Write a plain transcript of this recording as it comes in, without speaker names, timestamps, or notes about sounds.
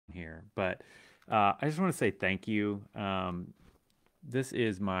here. But I just want to say thank you. This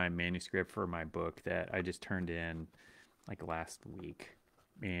is my manuscript for my book that I just turned in like last week.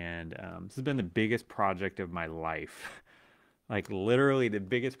 And this has been the biggest project of my life. Like literally the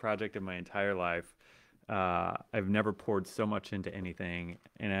biggest project of my entire life. I've never poured so much into anything,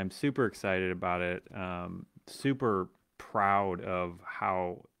 and I'm super excited about it. Super proud of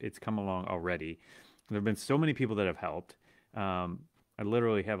how it's come along already. There have been so many people that have helped. I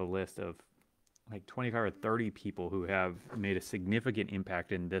literally have a list of like 25 or 30 people who have made a significant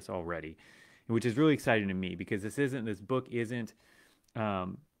impact in this already, which is really exciting to me because this book isn't,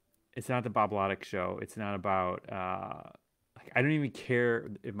 it's not the Bob Loddick show. It's not about, like, I don't even care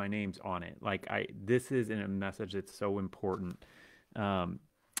if my name's on it. This is a message that's so important. Um,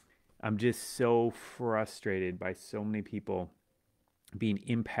 I'm just so frustrated by so many people being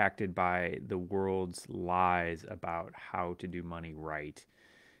impacted by the world's lies about how to do money right.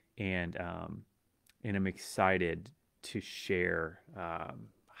 And, um, and I'm excited to share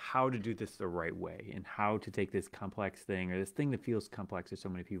how to do this the right way and how to take this complex thing or this thing that feels complex to so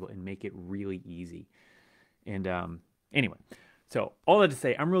many people and make it really easy. And anyway, so all that to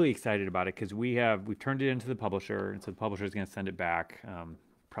say, I'm really excited about it because we've turned it into the publisher, and so the publisher is going to send it back,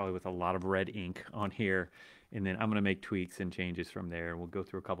 probably with a lot of red ink on here, and then I'm going to make tweaks and changes from there. We'll go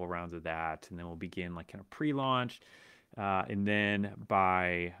through a couple rounds of that, and then we'll begin like kind of pre-launch, and then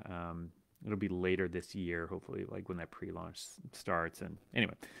by it'll be later this year, hopefully, like when that pre-launch starts. And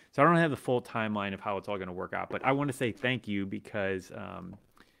anyway, so I don't have the full timeline of how it's all going to work out, but I want to say thank you because,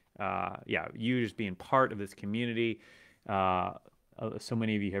 yeah, you just being part of this community. So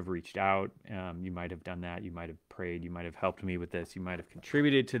many of you have reached out. You might have done that. You might have prayed. You might have helped me with this. You might have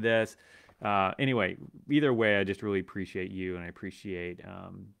contributed to this. Anyway, either way, I just really appreciate you, and I appreciate,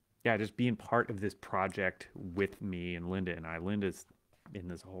 yeah, just being part of this project with me and Linda and I. Linda's in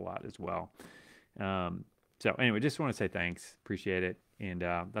this a whole lot as well. So anyway, just want to say thanks, appreciate it, and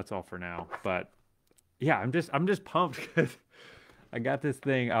that's all for now. But yeah, I'm just pumped because I got this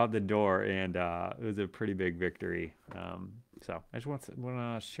thing out the door, and it was a pretty big victory. So I just want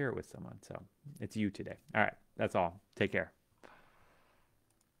to share it with someone. So it's you today. All right, that's all. Take care.